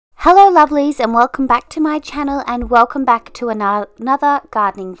Hello lovelies, and welcome back to my channel and welcome back to another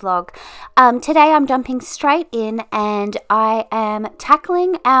gardening vlog. Today I'm jumping straight in and I am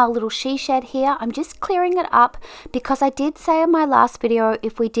tackling our little she shed here. I'm just clearing it up because I did say in my last video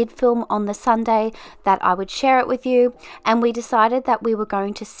if we did film on the Sunday that I would share it with you, and we decided that we were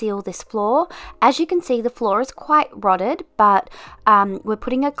going to seal this floor. As you can see, the floor is quite rotted, but we're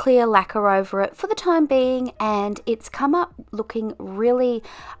putting a clear lacquer over it for the time being, and it's come up looking really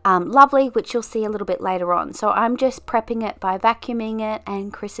lovely, which you'll see a little bit later on. So I'm just prepping it by vacuuming it,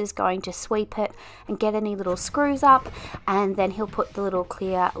 and Chris is going to sweep it and get any little screws up, and then he'll put the little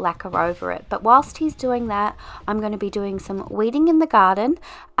clear lacquer over it. But whilst he's doing that, I'm going to be doing some weeding in the garden.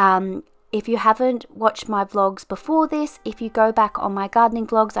 If you haven't watched my vlogs before this, if you go back on my gardening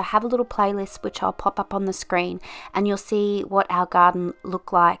vlogs, I have a little playlist which I'll pop up on the screen, and you'll see what our garden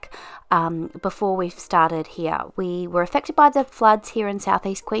looked like before we've started here. We were affected by the floods here in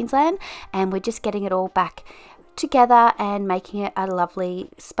southeast Queensland, and we're just getting it all back together and making it a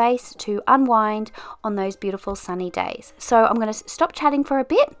lovely space to unwind on those beautiful sunny days. So I'm going to stop chatting for a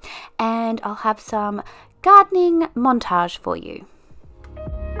bit and I'll have some gardening montage for you.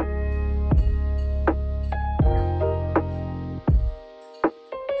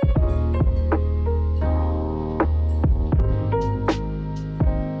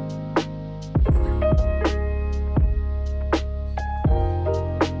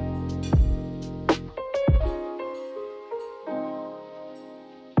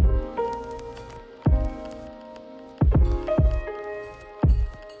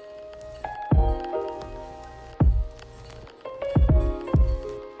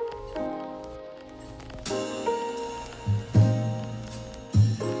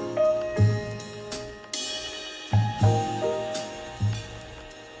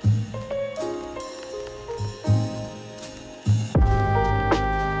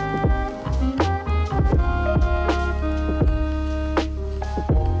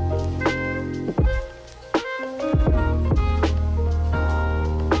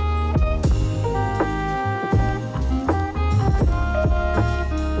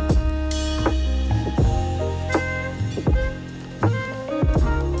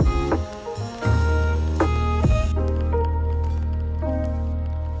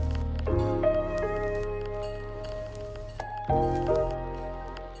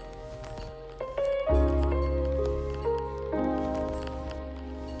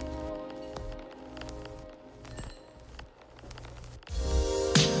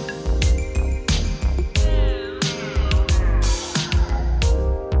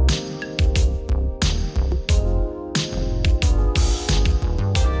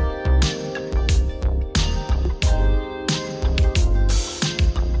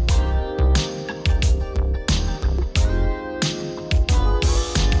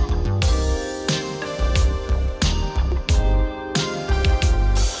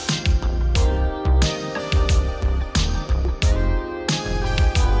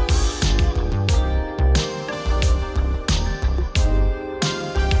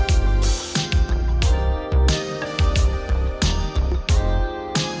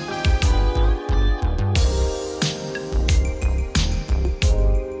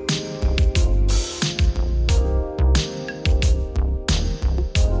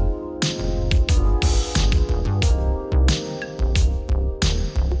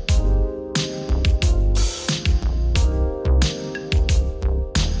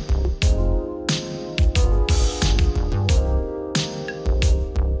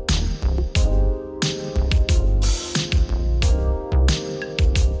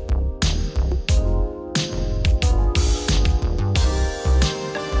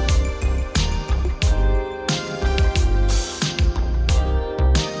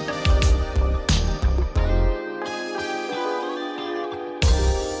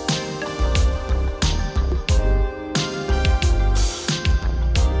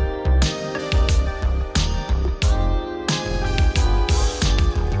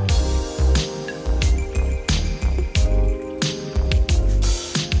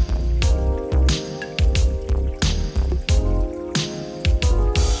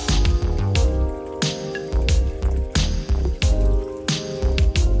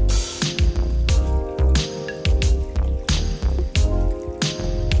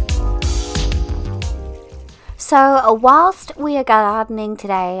 So whilst we are gardening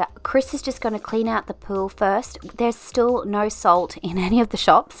today, Chris is just going to clean out the pool first. There's still no salt in any of the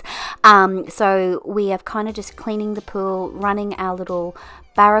shops, so we are kind of just cleaning the pool, running our little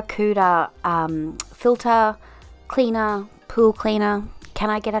Barracuda filter cleaner, pool cleaner, can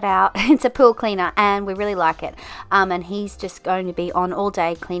I get it out? It's a pool cleaner and we really like it. And he's just going to be on all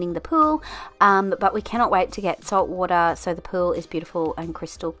day cleaning the pool. But we cannot wait to get salt water so the pool is beautiful and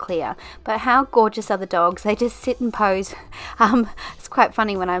crystal clear. But how gorgeous are the dogs? They just sit and pose. It's quite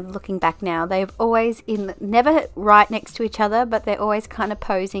funny when I'm looking back now. They've always never right next to each other, but they're always kind of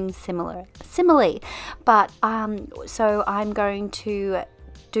posing similarly. But so I'm going to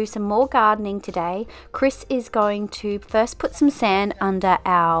do some more gardening today. Chris is going to first put some sand under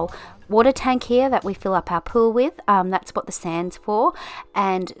our water tank here that we fill up our pool with. That's what the sand's for,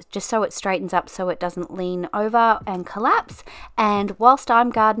 and just so it straightens up so it doesn't lean over and collapse. And whilst I'm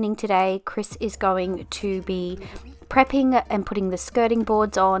gardening today, Chris is going to be prepping and putting the skirting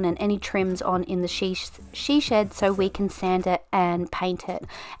boards on and any trims on in the she shed so we can sand it and paint it.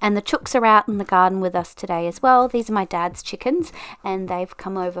 And the chooks are out in the garden with us today as well. These are my dad's chickens and they've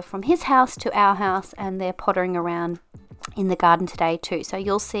come over from his house to our house and they're pottering around in the garden today too. So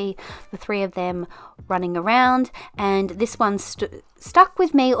you'll see the three of them running around, and this one's stuck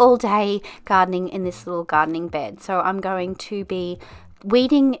with me all day gardening in this little gardening bed. So I'm going to be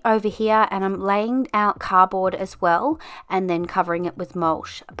weeding over here and I'm laying out cardboard as well and then covering it with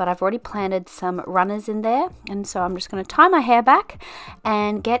mulch, but I've already planted some runners in there, and so I'm just going to tie my hair back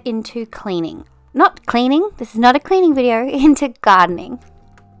and get into cleaning. Not cleaning, this is not a cleaning video, into gardening.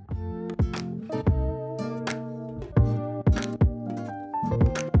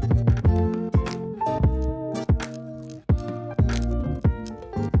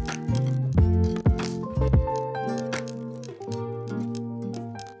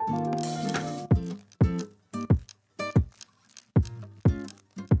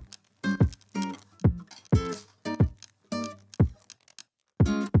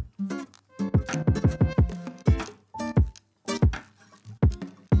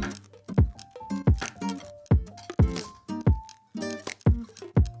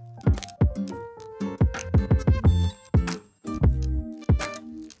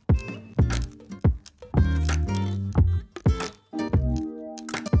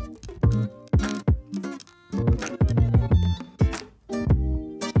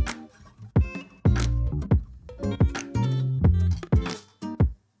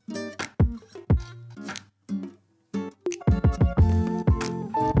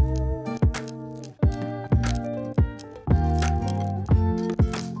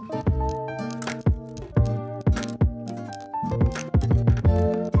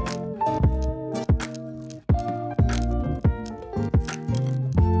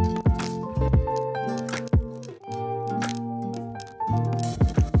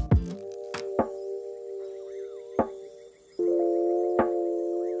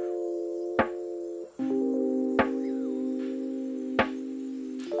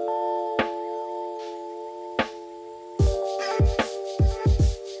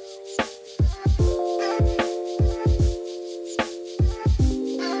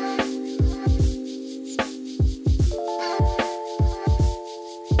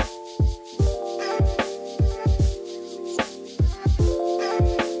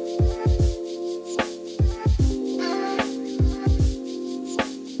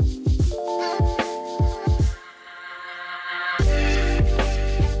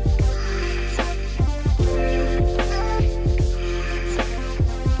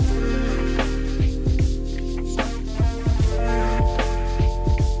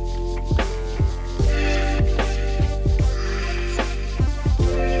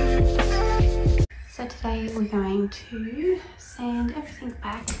 Today we're going to sand everything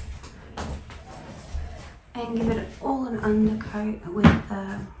back and give it all an undercoat with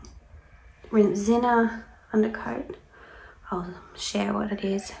the Zinner undercoat. I'll share what it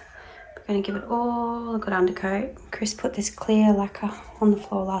is. We're going to give it all a good undercoat. Chris put this clear lacquer on the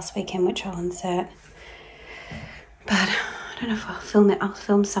floor last weekend, which I'll insert. But I don't know if I'll film it. I'll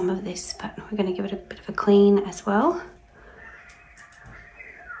film some of this, but we're going to give it a bit of a clean as well.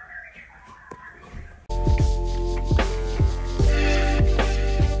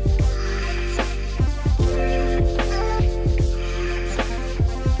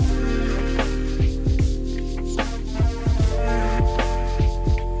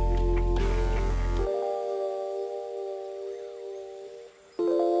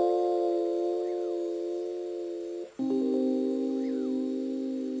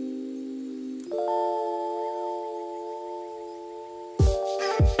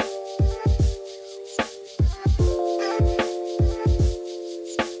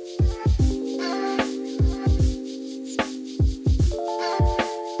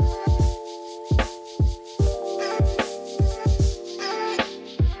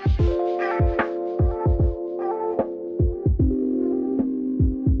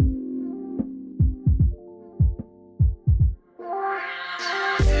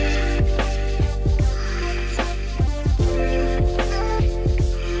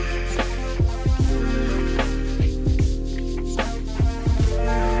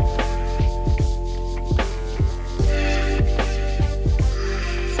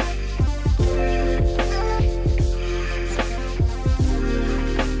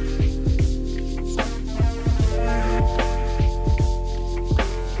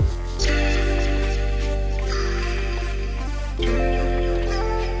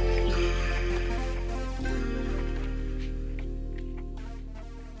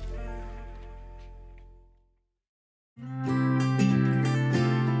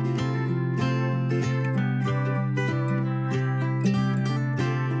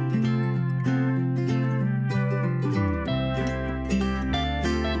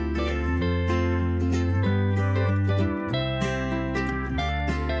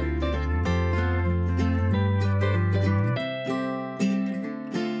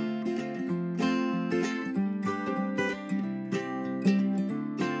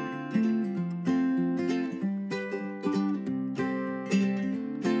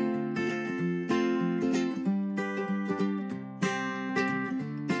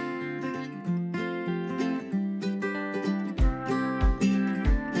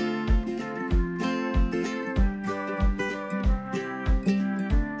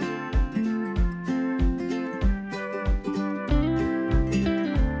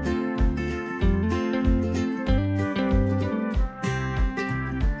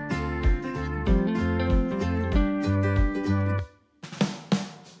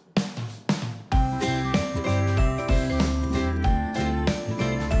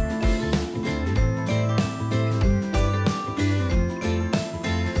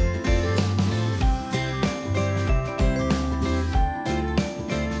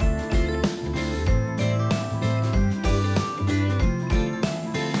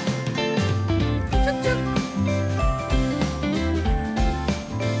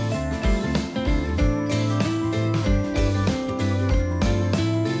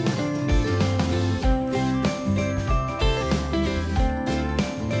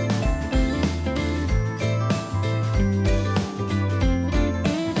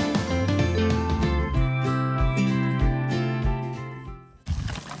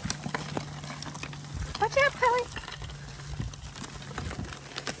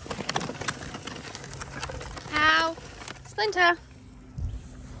 Splinter.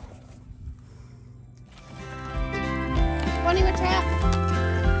 Bonnie, watch out.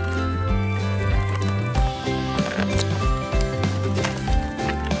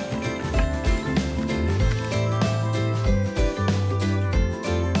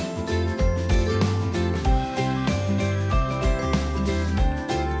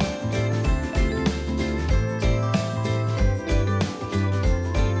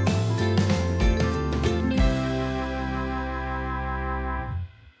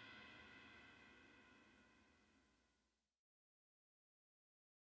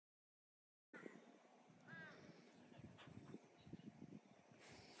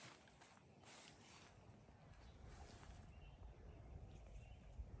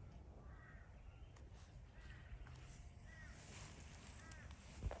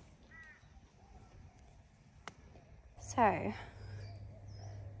 So, I've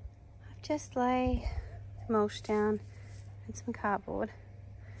just laid mulch down and some cardboard,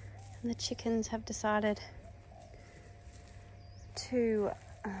 and the chickens have decided to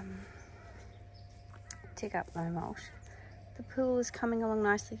dig up my mulch. The pool is coming along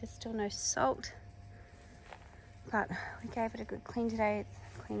nicely. There's still no salt, but we gave it a good clean today. It's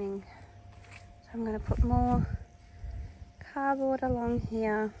cleaning, so I'm going to put more cardboard along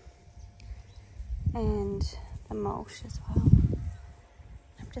here and the mulch as well.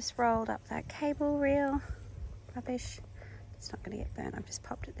 I've just rolled up that cable reel, rubbish. It's not going to get burnt. I've just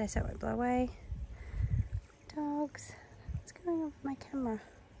popped it there so it won't blow away. Dogs. What's going on with my camera?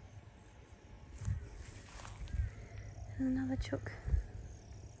 And another chook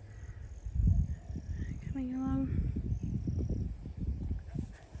coming along.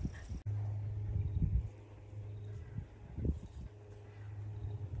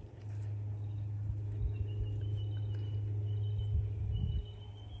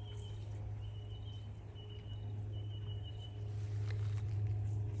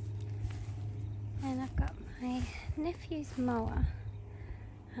 And I've got my nephew's mower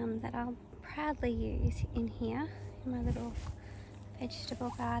that I'll proudly use in here, in my little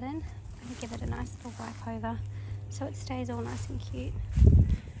vegetable garden. I'm going to give it a nice little wipe over so it stays all nice and cute.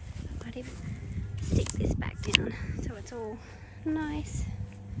 I might even stick this back down so it's all nice.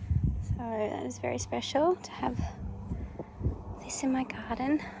 So that is very special to have this in my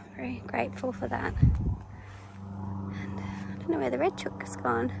garden. Very grateful for that. And I don't know where the red chook has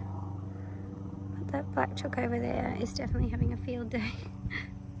gone. That black chook over there is definitely having a field day.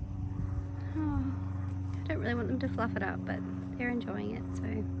 Oh, I don't really want them to fluff it up, but they're enjoying it, so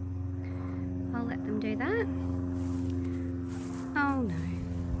I'll let them do that. Oh no,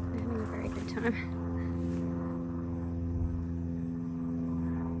 they're having a very good time.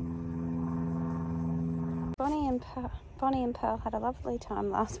 Bonnie and Pearl had a lovely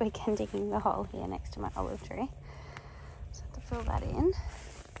time last weekend digging the hole here next to my olive tree. So I have to fill that in.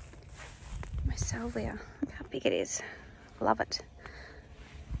 My salvia, look how big it is. Love it.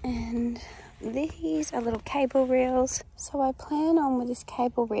 And these are little cable reels. So I plan on, with this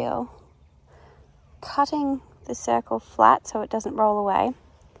cable reel, cutting the circle flat so it doesn't roll away.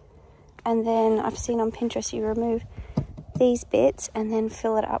 And then I've seen on Pinterest you remove these bits and then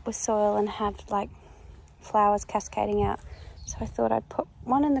fill it up with soil and have like flowers cascading out. So I thought I'd put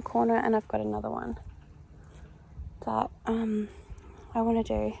one in the corner, and I've got another one that I want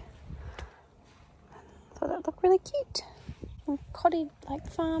to do. Thought that looked really cute. Cottage, like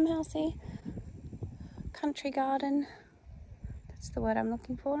farmhousey, country garden. That's the word I'm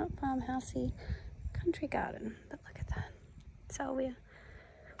looking for, not farmhousey, country garden. But look at that, salvia.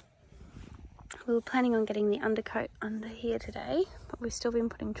 We were planning on getting the undercoat under here today, but we've still been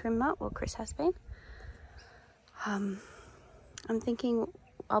putting trim up. Well, Chris has been. I'm thinking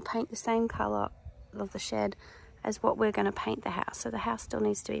I'll paint the same colour of the shed as what we're going to paint the house. So the house still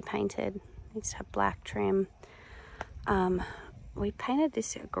needs to be painted. Needs to have black trim. We painted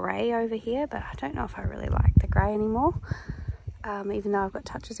this grey over here, but I don't know if I really like the grey anymore. Even though I've got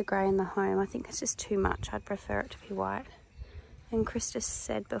touches of grey in the home, I think it's just too much. I'd prefer it to be white. And Chris just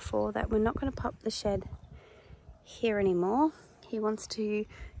said before that we're not going to pop the shed here anymore. He wants to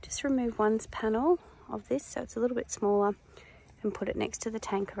just remove one panel of this so it's a little bit smaller and put it next to the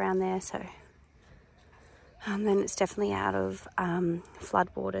tank around there. So then it's definitely out of flood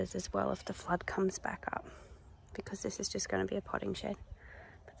waters as well if the flood comes back up, because this is just going to be a potting shed.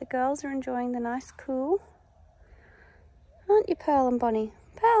 But the girls are enjoying the nice cool. Aren't you, Pearl and Bonnie?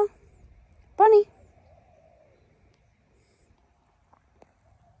 Pearl, Bonnie.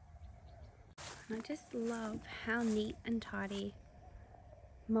 I just love how neat and tidy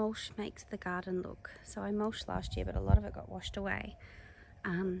mulch makes the garden look. So I mulched last year, but a lot of it got washed away.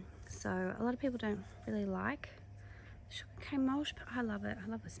 So a lot of people don't really like sugarcane mulch, but I love it. I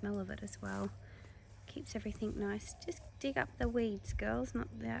love the smell of it as well. Keeps everything nice. Just dig up the weeds, girls, not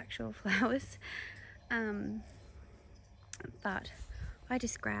the actual flowers. But I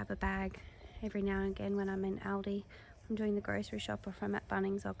just grab a bag every now and again when I'm in Aldi. I'm doing the grocery shop, or if I'm at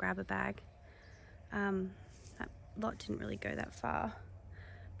Bunnings, I'll grab a bag. That lot didn't really go that far,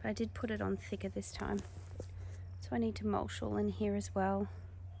 but I did put it on thicker this time. So I need to mulch all in here as well.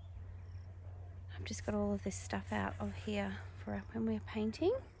 I've just got all of this stuff out of here for when we're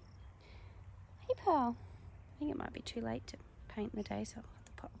painting. Hey pal, I think it might be too late to paint in the day, so I'll have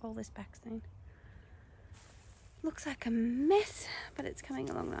to put all this back soon. Looks like a mess, but it's coming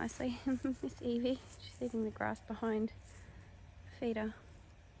along nicely. Miss Evie, she's eating the grass behind the feeder.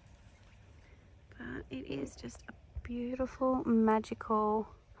 But it is just a beautiful, magical,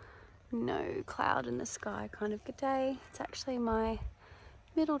 no cloud in the sky kind of good day. It's actually my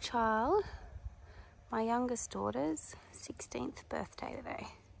middle child, my youngest daughter's 16th birthday today.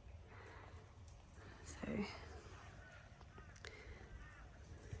 So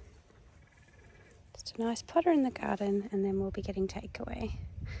just a nice potter in the garden, and then we'll be getting takeaway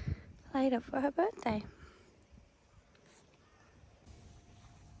later for her birthday.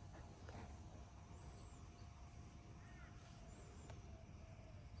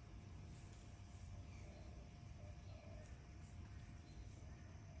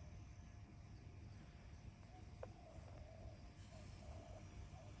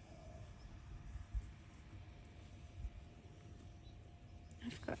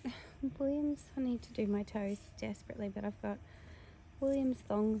 I've got Williams, I need to do my toes desperately, but I've got Williams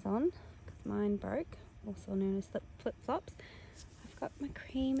thongs on because mine broke, also known as flip-flops. I've got my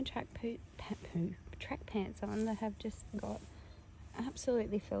cream track pants on that have just got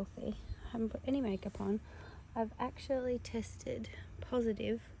absolutely filthy. I haven't put any makeup on. I've actually tested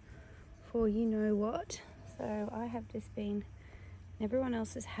positive for you know what, so I have just been, everyone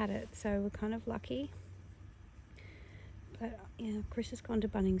else has had it, so we're kind of lucky. But yeah, Chris has gone to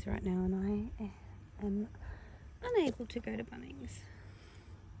Bunnings right now, and I am unable to go to Bunnings.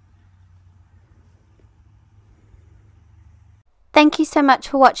 Thank you so much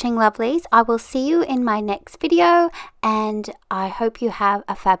for watching, lovelies. I will see you in my next video, and I hope you have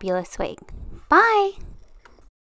a fabulous week. Bye!